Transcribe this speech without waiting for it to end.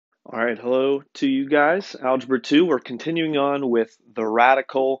All right, hello to you guys. Algebra 2, we're continuing on with the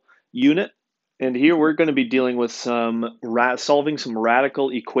radical unit. And here we're going to be dealing with solving some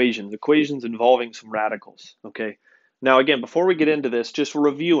radical equations involving some radicals. Okay. Now, again, before we get into this, just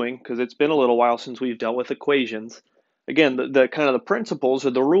reviewing, because it's been a little while since we've dealt with equations. Again, the kind of the principles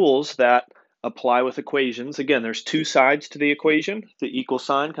or the rules that apply with equations. Again, there's two sides to the equation. The equal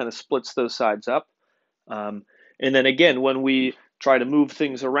sign kind of splits those sides up. Um, and then again, when we try to move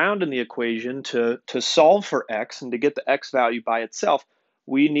things around in the equation to solve for x and to get the x value by itself,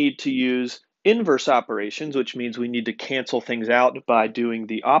 we need to use inverse operations, which means we need to cancel things out by doing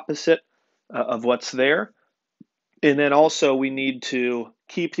the opposite of what's there. And then also we need to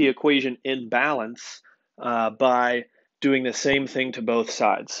keep the equation in balance by doing the same thing to both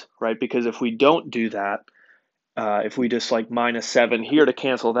sides, right? Because if we don't do that, if we just like minus 7 here to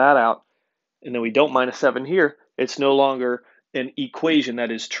cancel that out, and then we don't minus 7 here, it's no longer an equation that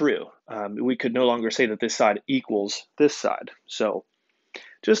is true. We could no longer say that this side equals this side. So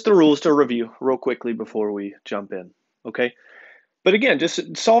just the rules to review real quickly before we jump in, okay? But again,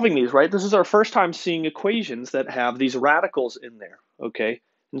 just solving these, right? This is our first time seeing equations that have these radicals in there, okay?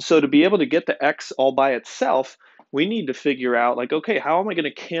 And so to be able to get the x all by itself, we need to figure out like, okay, how am I going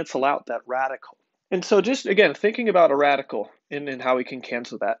to cancel out that radical? And so just, again, thinking about a radical and how we can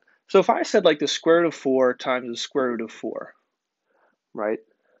cancel that. So if I said like the square root of 4 times the square root of 4, right?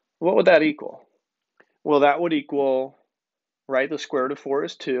 What would that equal? Well, that would equal, right, the square root of 4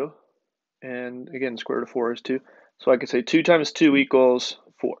 is 2. And again, square root of 4 is 2. So I could say 2 times 2 equals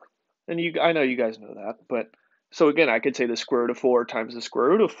 4. And I know you guys know that. But so again, I could say the square root of 4 times the square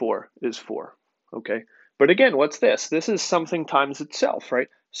root of 4 is 4. Okay. But again, what's this? This is something times itself, right?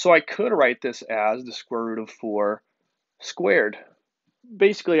 So I could write this as the square root of 4 squared.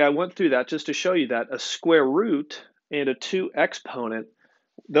 Basically, I went through that just to show you that a square root and a 2 exponent,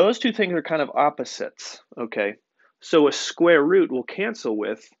 those two things are kind of opposites, okay? So a square root will cancel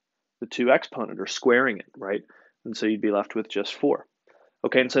with the 2 exponent, or squaring it, right? And so you'd be left with just 4.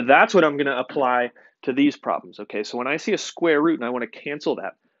 Okay, and so that's what I'm going to apply to these problems, okay? So when I see a square root and I want to cancel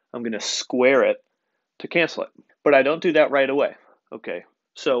that, I'm going to square it to cancel it. But I don't do that right away, okay?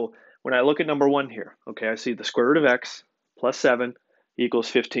 So when I look at number 1 here, okay, I see the square root of x plus 7 equals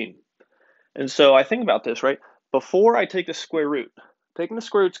 15. And so I think about this, right? Before I take the square root, taking the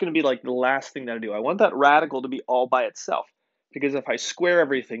square root is going to be like the last thing that I do. I want that radical to be all by itself, because if I square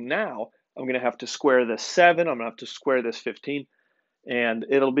everything now, I'm going to have to square this 7, I'm going to have to square this 15, and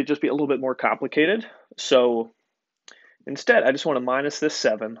it'll just be a little bit more complicated. So instead, I just want to minus this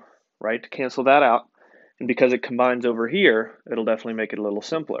 7, right, to cancel that out. And because it combines over here, it'll definitely make it a little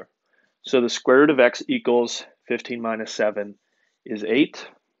simpler. So the square root of x equals 15 minus 7 is 8,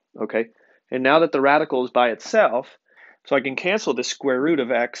 okay? And now that the radical is by itself, so I can cancel the square root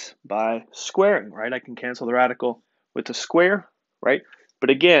of x by squaring, right? I can cancel the radical with the square, right? But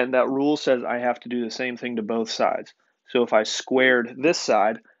again, that rule says I have to do the same thing to both sides. So if I squared this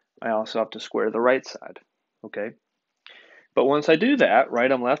side, I also have to square the right side, okay? But once I do that,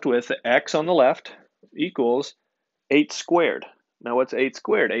 right, I'm left with x on the left equals 8 squared. Now what's 8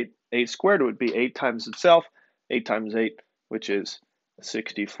 squared? 8 squared would be 8 times itself, 8 times 8, which is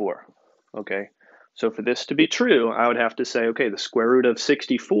 64. Okay, so for this to be true, I would have to say, okay, the square root of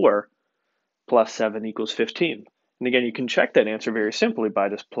 64 plus 7 equals 15. And again, you can check that answer very simply by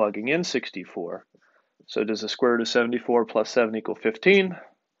just plugging in 64. So does the square root of 74 plus 7 equal 15?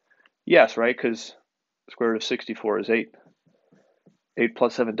 Yes, right, because the square root of 64 is 8. 8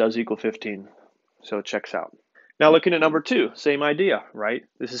 plus 7 does equal 15, so it checks out. Now looking at number 2, same idea, right?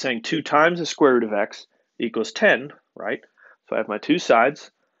 This is saying 2 times the square root of x equals 10, right? So I have my two sides.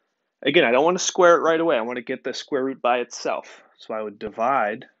 Again, I don't want to square it right away. I want to get the square root by itself. So I would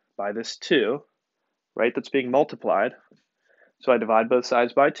divide by this 2, right? That's being multiplied. So I divide both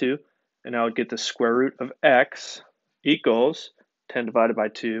sides by 2, and I would get the square root of x equals 10 divided by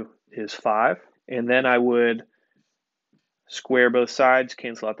 2 is 5. And then I would square both sides,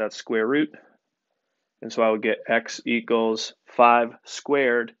 cancel out that square root. And so I would get x equals 5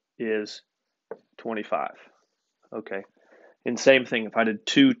 squared is 25. Okay. And same thing, if I did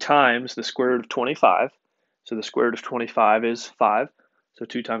 2 times the square root of 25, so the square root of 25 is 5, so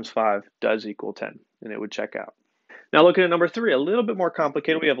 2 times 5 does equal 10, and it would check out. Now looking at number 3, a little bit more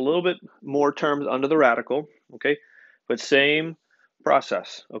complicated. We have a little bit more terms under the radical, okay, but same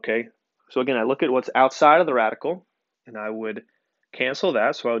process, okay. So again, I look at what's outside of the radical, and I would cancel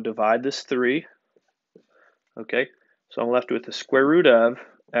that, so I would divide this 3, okay. So I'm left with the square root of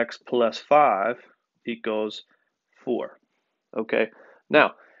x plus 5 equals 4. Okay,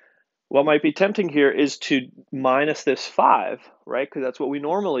 now What might be tempting here is to minus this 5, right? Because that's what we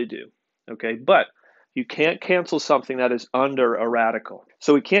normally do, okay? But you can't cancel something that is under a radical.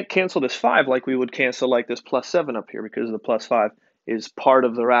 So we can't cancel this 5 like we would cancel like this plus 7 up here because the plus 5 is part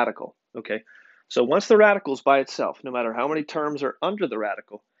of the radical, okay? So once the radical is by itself, no matter how many terms are under the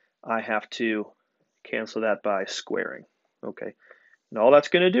radical, I have to cancel that by squaring, okay? And all that's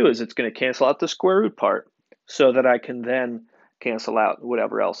going to do is it's going to cancel out the square root part so that I can then cancel out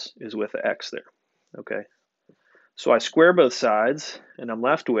whatever else is with the x there, okay? So I square both sides, and I'm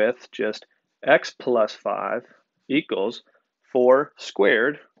left with just x plus 5 equals 4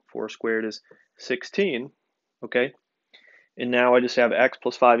 squared. 4 squared is 16, okay? And now I just have x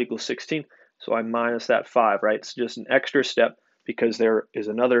plus 5 equals 16, so I minus that 5, right? It's just an extra step because there is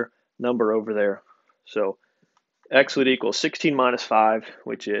another number over there. So x would equal 16 minus 5,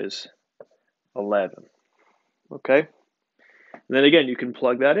 which is 11, okay? And then again, you can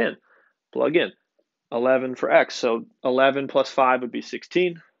plug that in. Plug in 11 for x. So 11 plus 5 would be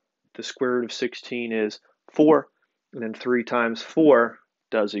 16. The square root of 16 is 4. And then 3 times 4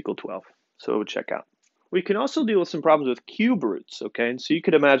 does equal 12. So it would check out. We can also deal with some problems with cube roots, okay? And so you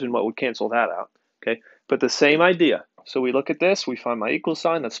could imagine what would cancel that out, okay? But the same idea. So we look at this, we find my equal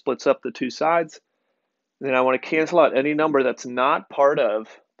sign that splits up the two sides. And then I want to cancel out any number that's not part of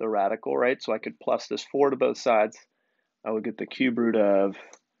the radical, right? So I could plus this 4 to both sides. I would get the cube root of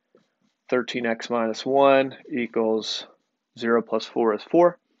 13x minus 1 equals 0 plus 4 is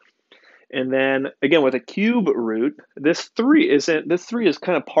 4. And then again with a cube root, this 3 is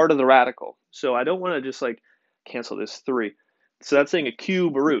kind of part of the radical. So I don't want to just like cancel this 3. So that's saying a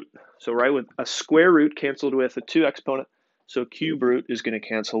cube root. So right, with a square root canceled with a 2 exponent, so cube root is going to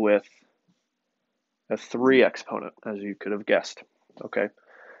cancel with a 3 exponent, as you could have guessed. Okay,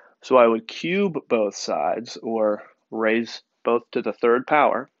 so I would cube both sides or raise both to the third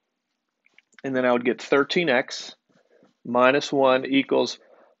power, and then I would get 13x minus 1 equals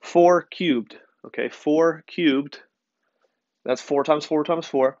 4 cubed. Okay, 4 cubed, that's 4 times 4 times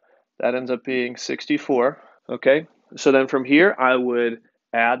 4. That ends up being 64. Okay, so then from here, I would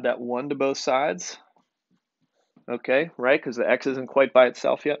add that 1 to both sides. Okay, right, because the x isn't quite by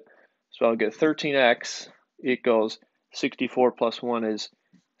itself yet. So I'll get 13x equals 64 plus 1 is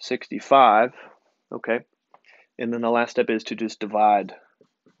 65. Okay, and then the last step is to just divide,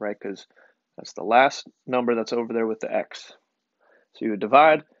 right, because that's the last number that's over there with the x. So you would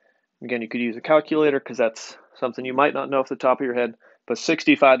divide. Again, you could use a calculator because that's something you might not know off the top of your head, but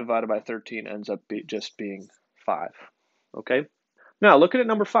 65 divided by 13 ends up just being 5, okay? Now, looking at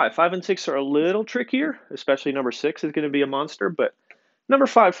number 5. 5 and 6 are a little trickier, especially number 6 is going to be a monster, but number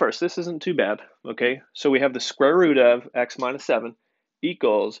 5 first. This isn't too bad, okay? So we have the square root of x minus 7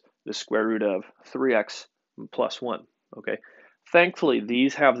 equals the square root of 3x plus 1, okay? Thankfully,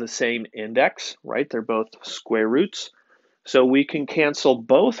 these have the same index, right? They're both square roots. So we can cancel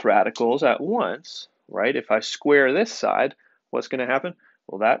both radicals at once, right? If I square this side, what's going to happen?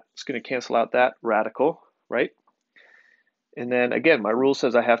 Well, that's going to cancel out that radical, right? And then again, my rule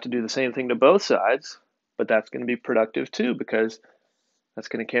says I have to do the same thing to both sides, but that's going to be productive too because that's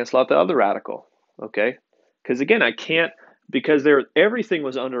going to cancel out the other radical, okay? Because again, I can't, because everything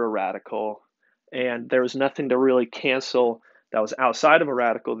was under a radical and there was nothing to really cancel that was outside of a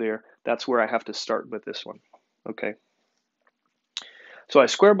radical there. That's where I have to start with this one, okay? So I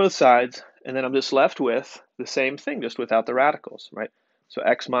square both sides, and then I'm just left with the same thing, just without the radicals, right? So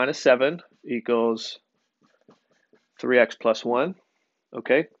x minus 7 equals 3x plus 1,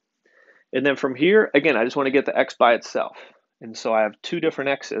 okay? And then from here, again, I just want to get the x by itself. And so I have two different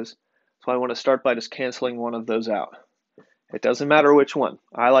x's, so I want to start by just canceling one of those out. It doesn't matter which one.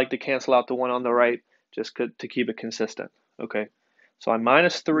 I like to cancel out the one on the right just to keep it consistent, okay? So I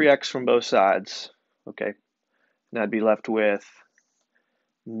minus 3x from both sides, okay? And I'd be left with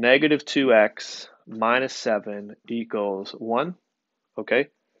negative 2x minus 7 equals 1, okay?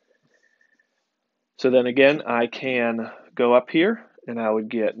 So then again, I can go up here, and I would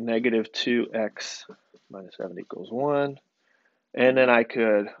get negative 2x minus 7 equals 1. And then I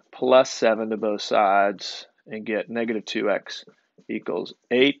could plus 7 to both sides and get negative 2x equals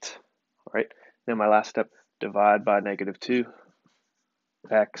 8, all right? Then my last step, divide by negative 2,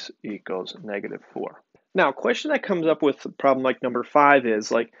 x equals negative 4. Now, a question that comes up with a problem like number 5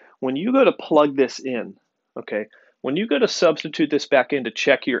 is, like, when you go to plug this in, okay, when you go to substitute this back in to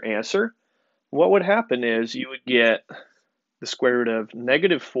check your answer, what would happen is you would get the square root of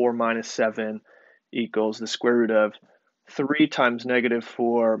negative 4 minus 7 equals the square root of 3 times negative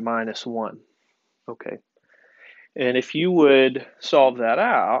 4 minus 1, okay? And if you would solve that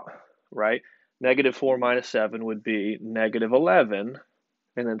out, right, negative 4 minus 7 would be negative 11,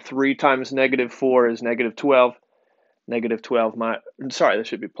 And then 3 times negative 4 is negative 12. Negative 12, sorry, this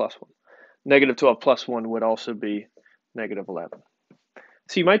should be plus 1. Negative 12 plus 1 would also be negative 11.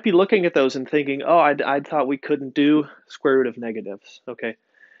 So you might be looking at those and thinking, oh, I thought we couldn't do square root of negatives, okay?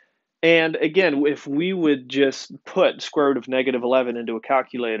 And again, if we would just put square root of negative 11 into a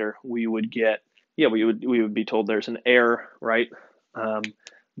calculator, we would get, yeah, we would be told there's an error, right?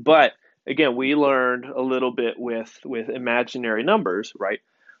 But again, we learned a little bit with imaginary numbers, right?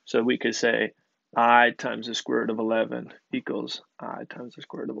 So we could say I times the square root of 11 equals I times the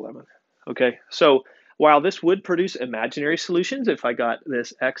square root of 11. Okay, so while this would produce imaginary solutions if I got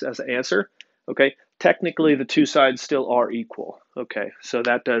this x as an answer, okay, technically the two sides still are equal. Okay, so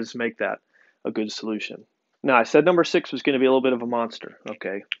that does make that a good solution. Now, I said number 6 was going to be a little bit of a monster,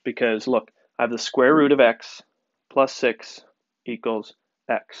 okay, because look, I have the square root of x plus 6 equals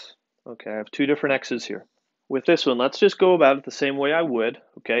x. Okay, I have two different x's here. With this one, let's just go about it the same way I would,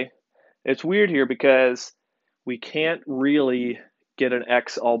 okay? It's weird here because we can't really get an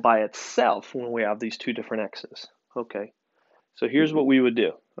x all by itself when we have these two different x's, okay? So here's what we would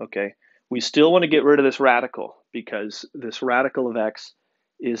do, okay? We still want to get rid of this radical because this radical of x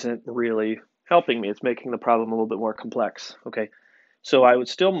isn't really helping me. It's making the problem a little bit more complex, okay? So I would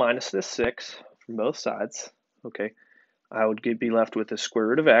still minus this 6 from both sides, okay? I would be left with the square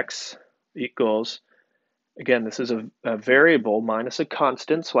root of x equals, again, this is a variable minus a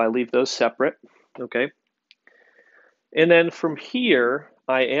constant, so I leave those separate, okay? And then from here,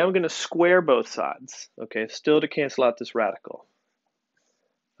 I am going to square both sides, okay, still to cancel out this radical,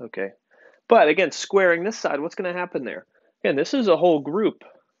 okay? But again, squaring this side, what's going to happen there? Again, this is a whole group,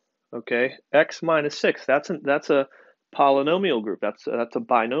 okay? X minus 6, that's a polynomial group, that's a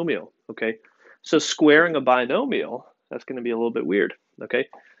binomial, okay? So squaring a binomial, that's going to be a little bit weird, okay?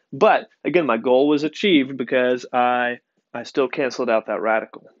 But again, my goal was achieved because I still canceled out that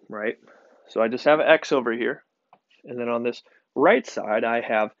radical, right? So I just have x over here, and then on this right side, I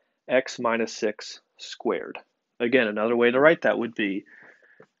have x minus 6 squared. Again, another way to write that would be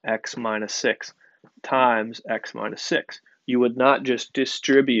x minus 6 times x minus 6. You would not just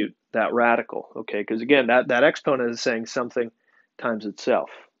distribute that radical, okay? Because again, that exponent is saying something times itself,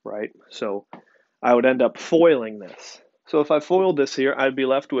 right? So I would end up foiling this. So if I foiled this here, I'd be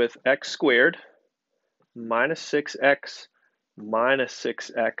left with x squared minus 6x minus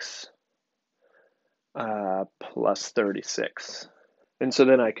 6x plus 36. And so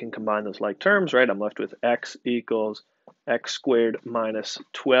then I can combine those like terms, right? I'm left with x equals x squared minus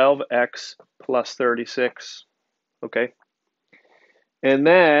 12x plus 36, okay? And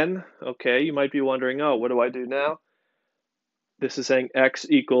then, okay, you might be wondering, oh, what do I do now? This is saying x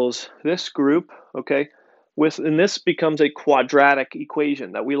equals this group, okay? And this becomes a quadratic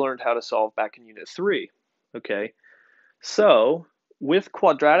equation that we learned how to solve back in Unit 3, okay? So with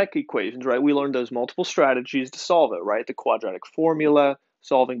quadratic equations, right, we learned those multiple strategies to solve it, right? The quadratic formula,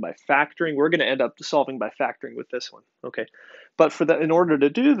 solving by factoring. We're going to end up solving by factoring with this one, okay? But in order to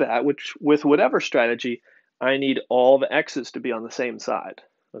do that, with whatever strategy, I need all the x's to be on the same side,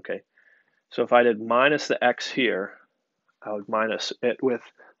 okay? So if I did minus the x here, I would minus it with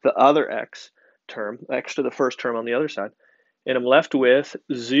the other x term, x to the first term on the other side, and I'm left with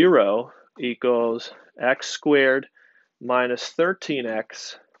 0 equals x squared minus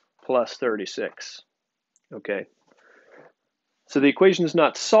 13x plus 36. Okay. So the equation is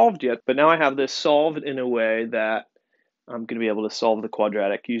not solved yet, but now I have this solved in a way that I'm going to be able to solve the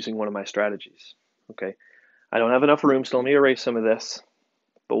quadratic using one of my strategies. Okay. I don't have enough room, so let me erase some of this,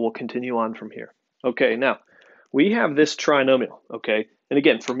 but we'll continue on from here. Okay, now we have this trinomial, okay? And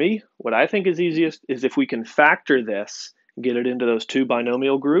again, for me, what I think is easiest is if we can factor this, get it into those two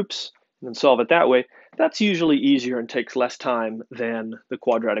binomial groups, and then solve it that way. That's usually easier and takes less time than the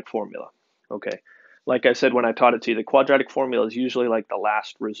quadratic formula, okay? Like I said when I taught it to you, the quadratic formula is usually like the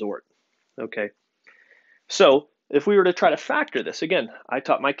last resort, okay? So if we were to try to factor this, again, I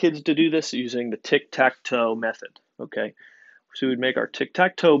taught my kids to do this using the tic-tac-toe method, okay? So we would make our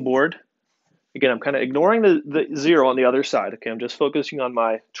tic-tac-toe board. Again, I'm kind of ignoring the 0 on the other side, okay? I'm just focusing on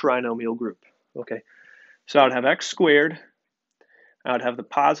my trinomial group, okay? So I would have x squared, I would have the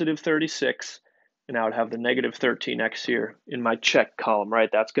positive 36, and I would have the negative 13x here in my check column, right?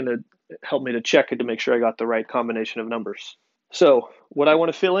 That's going to help me to check it to make sure I got the right combination of numbers. So what I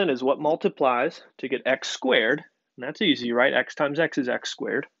want to fill in is what multiplies to get x squared, and that's easy, right? X times x is x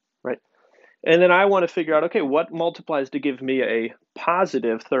squared, right? And then I want to figure out, okay, what multiplies to give me a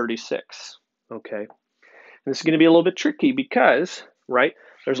positive 36, okay? And this is going to be a little bit tricky because, right,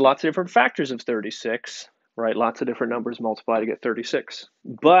 there's lots of different factors of 36, right? Lots of different numbers multiply to get 36.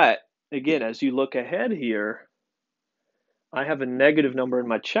 But again, as you look ahead here, I have a negative number in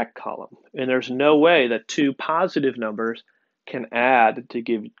my check column, and there's no way that two positive numbers can add to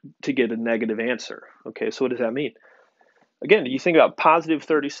get a negative answer. Okay, so what does that mean? Again, you think about positive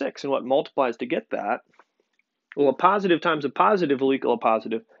 36 and what multiplies to get that. Well, a positive times a positive will equal a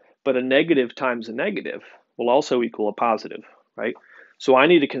positive, but a negative times a negative will also equal a positive, right? So I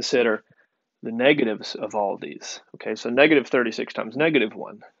need to consider the negatives of all of these. Okay, so negative 36 times negative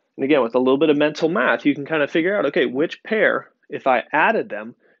 1. And again, with a little bit of mental math, you can kind of figure out, okay, which pair, if I added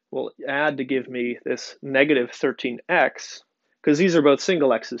them, will add to give me this negative 13x, because these are both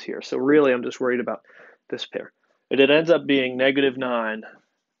single x's here. So really, I'm just worried about this pair. And it ends up being negative 9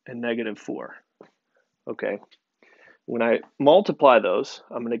 and negative 4. Okay, when I multiply those,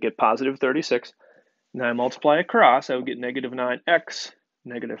 I'm going to get positive 36. Now I multiply across, I would get negative 9x,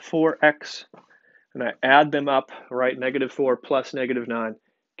 negative 4x, and I add them up, right? Negative 4 plus negative 9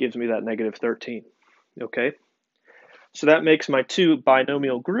 gives me that negative 13. Okay, so that makes my two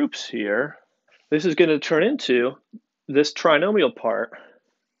binomial groups here. This is going to turn into, this trinomial part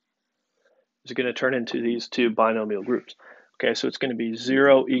is going to turn into these two binomial groups. Okay, so it's going to be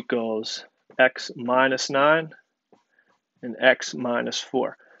 0 equals x minus 9 and x minus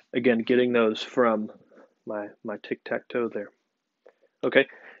 4. Again, getting those from my tic-tac-toe there. Okay,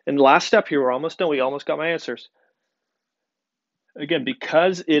 and the last step here, we're almost done. We almost got my answers. Again,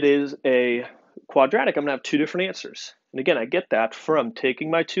 because it is a quadratic, I'm going to have two different answers. And again, I get that from taking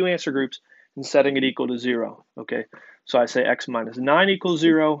my two answer groups and setting it equal to 0. Okay, so I say x minus 9 equals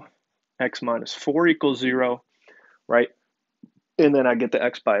 0, x minus 4 equals 0, right? And then I get the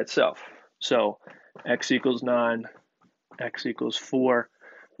x by itself. So x equals 9, x equals 4,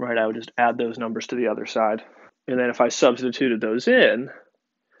 right? I would just add those numbers to the other side. And then if I substituted those in,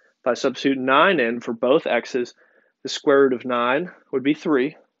 if I substitute 9 in for both x's, the square root of 9 would be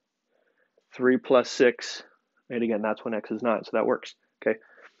 3. 3 plus 6, and again, that's when x is 9, so that works. Okay,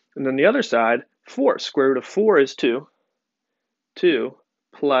 and then the other side, 4. Square root of 4 is 2. 2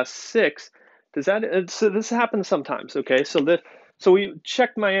 plus 6. Does that? So this happens sometimes. Okay, so we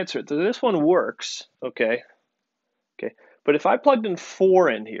checked my answer. So this one works. Okay, but if I plugged in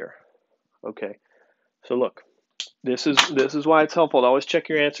 4 in here, okay, so look, this is why it's helpful to always check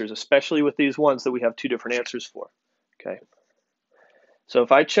your answers, especially with these ones that we have two different answers for. Okay, so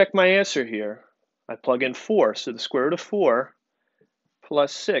if I check my answer here, I plug in 4, so the square root of 4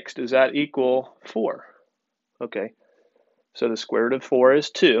 plus 6, does that equal 4? Okay, so the square root of 4 is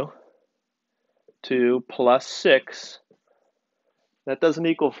 2. 2 plus 6, that doesn't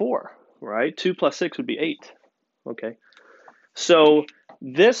equal 4, right? 2 plus 6 would be 8. Okay, so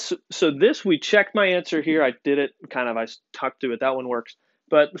this we checked my answer here. I did it kind of, I talked through it. That one works.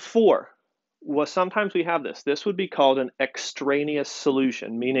 But 4, well, sometimes we have this. This would be called an extraneous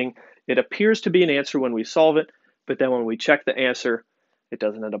solution, meaning it appears to be an answer when we solve it, but then when we check the answer, it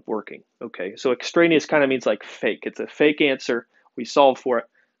doesn't end up working. Okay, so extraneous kind of means like fake. It's a fake answer. We solve for it,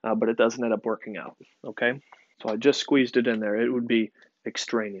 but it doesn't end up working out. Okay, so I just squeezed it in there. It would be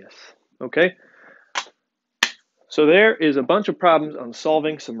extraneous. Okay, so there is a bunch of problems on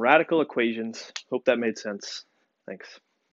solving some radical equations. Hope that made sense. Thanks.